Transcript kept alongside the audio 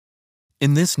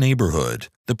In this neighborhood,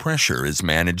 the pressure is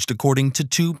managed according to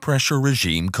two pressure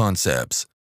regime concepts.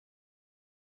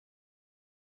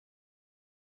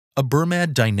 A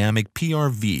BERMAD dynamic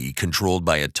PRV controlled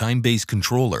by a time-based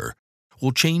controller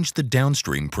will change the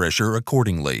downstream pressure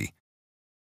accordingly.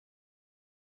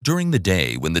 During the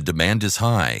day when the demand is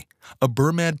high, a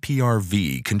BERMAD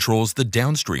PRV controls the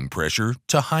downstream pressure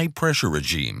to high pressure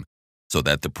regime so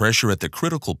that the pressure at the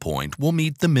critical point will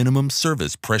meet the minimum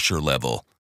service pressure level.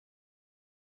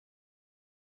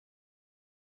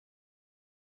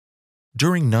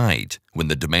 During night, when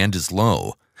the demand is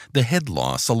low, the head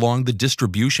loss along the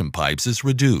distribution pipes is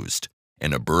reduced,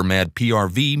 and a BERMAD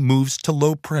PRV moves to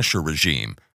low pressure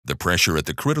regime. The pressure at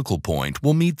the critical point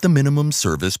will meet the minimum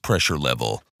service pressure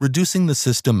level. Reducing the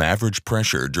system average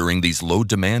pressure during these low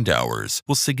demand hours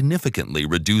will significantly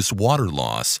reduce water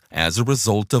loss as a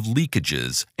result of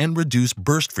leakages and reduce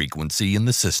burst frequency in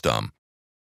the system.